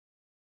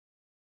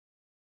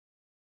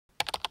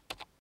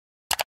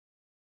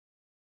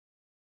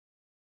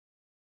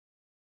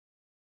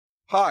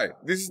Hi,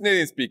 this is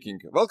Nadine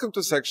speaking. Welcome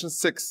to section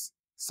 6,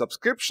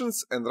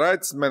 Subscriptions and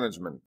Rights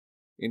Management.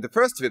 In the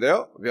first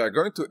video, we are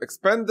going to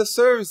expand the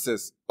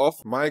services of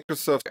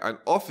Microsoft and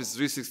Office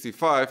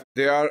 365.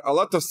 There are a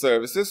lot of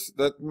services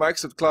that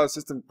Microsoft Cloud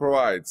System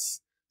provides.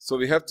 So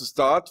we have to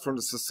start from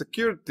the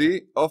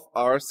security of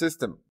our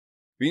system.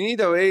 We need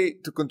a way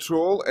to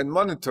control and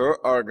monitor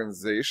our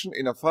organization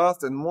in a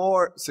fast and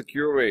more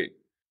secure way.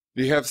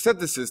 We have set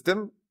the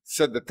system,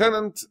 set the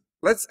tenant.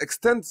 Let's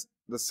extend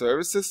the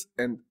services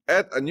and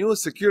add a new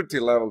security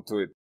level to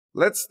it.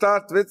 Let's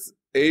start with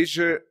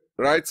Azure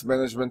Rights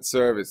Management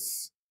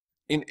Service.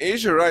 In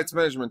Azure Rights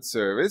Management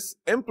Service,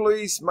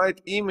 employees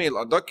might email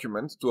a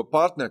document to a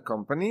partner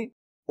company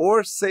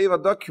or save a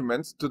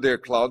document to their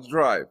cloud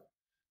drive.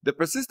 The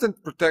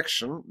persistent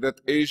protection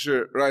that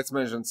Azure Rights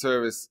Management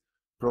Service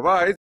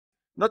provides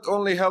not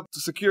only helps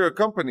to secure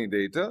company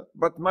data,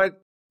 but might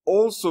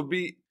also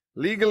be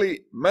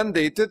legally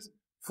mandated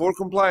for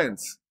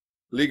compliance,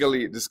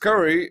 legally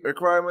discovery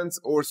requirements,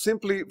 or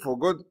simply for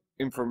good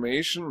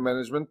information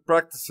management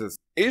practices.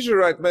 Azure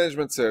Rights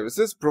Management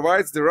Services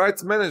provides the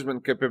rights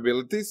management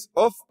capabilities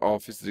of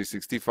Office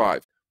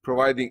 365,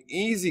 providing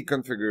easy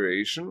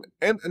configuration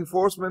and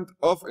enforcement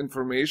of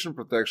information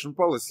protection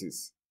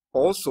policies.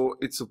 Also,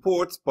 it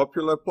supports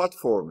popular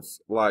platforms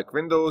like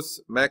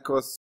Windows,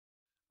 macOS,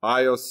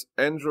 iOS,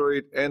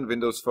 Android, and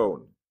Windows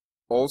Phone.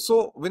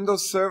 Also,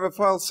 Windows Server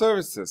File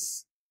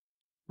Services,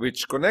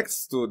 which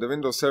connects to the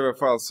Windows Server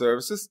File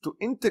Services to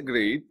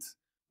integrate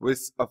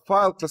with a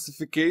file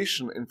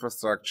classification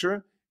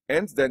infrastructure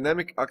and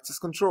dynamic access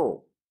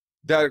control.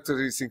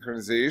 Directory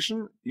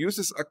synchronization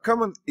uses a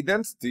common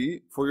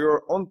identity for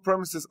your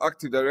on-premises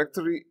Active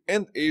Directory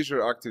and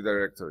Azure Active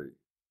Directory.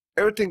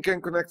 Everything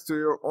can connect to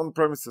your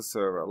on-premises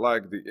server,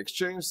 like the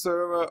Exchange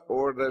server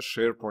or the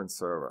SharePoint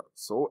server.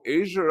 So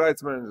Azure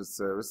Rights Management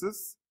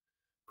Services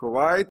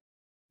provide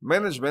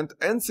management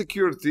and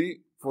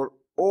security for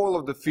all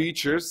of the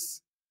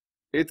features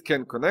it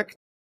can connect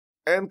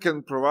and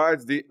can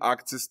provide the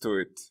access to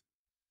it.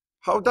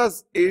 How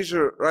does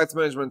Azure Rights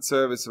Management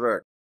Service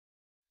work?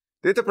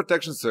 Data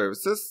protection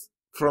services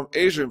from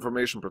Azure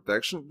Information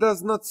Protection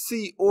does not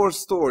see or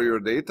store your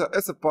data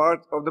as a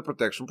part of the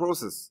protection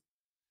process.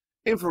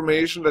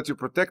 Information that you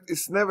protect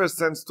is never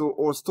sent to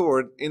or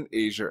stored in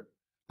Azure,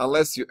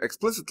 unless you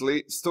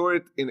explicitly store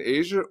it in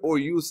Azure or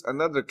use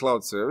another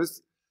cloud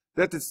service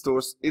that it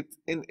stores it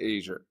in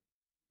Azure.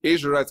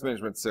 Azure Rights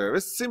Management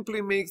Service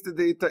simply makes the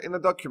data in a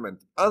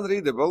document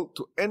unreadable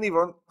to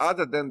anyone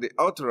other than the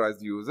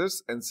authorized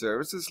users and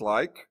services.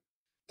 Like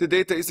the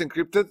data is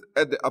encrypted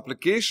at the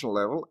application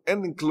level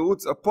and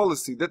includes a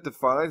policy that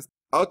defines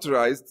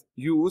authorized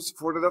use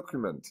for the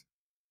document.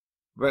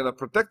 When a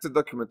protected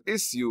document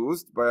is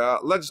used by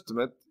a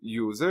legitimate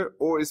user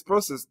or is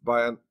processed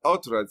by an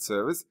authorized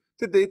service,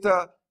 the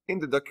data in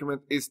the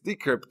document is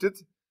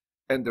decrypted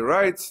and the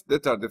rights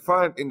that are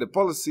defined in the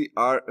policy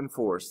are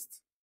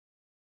enforced.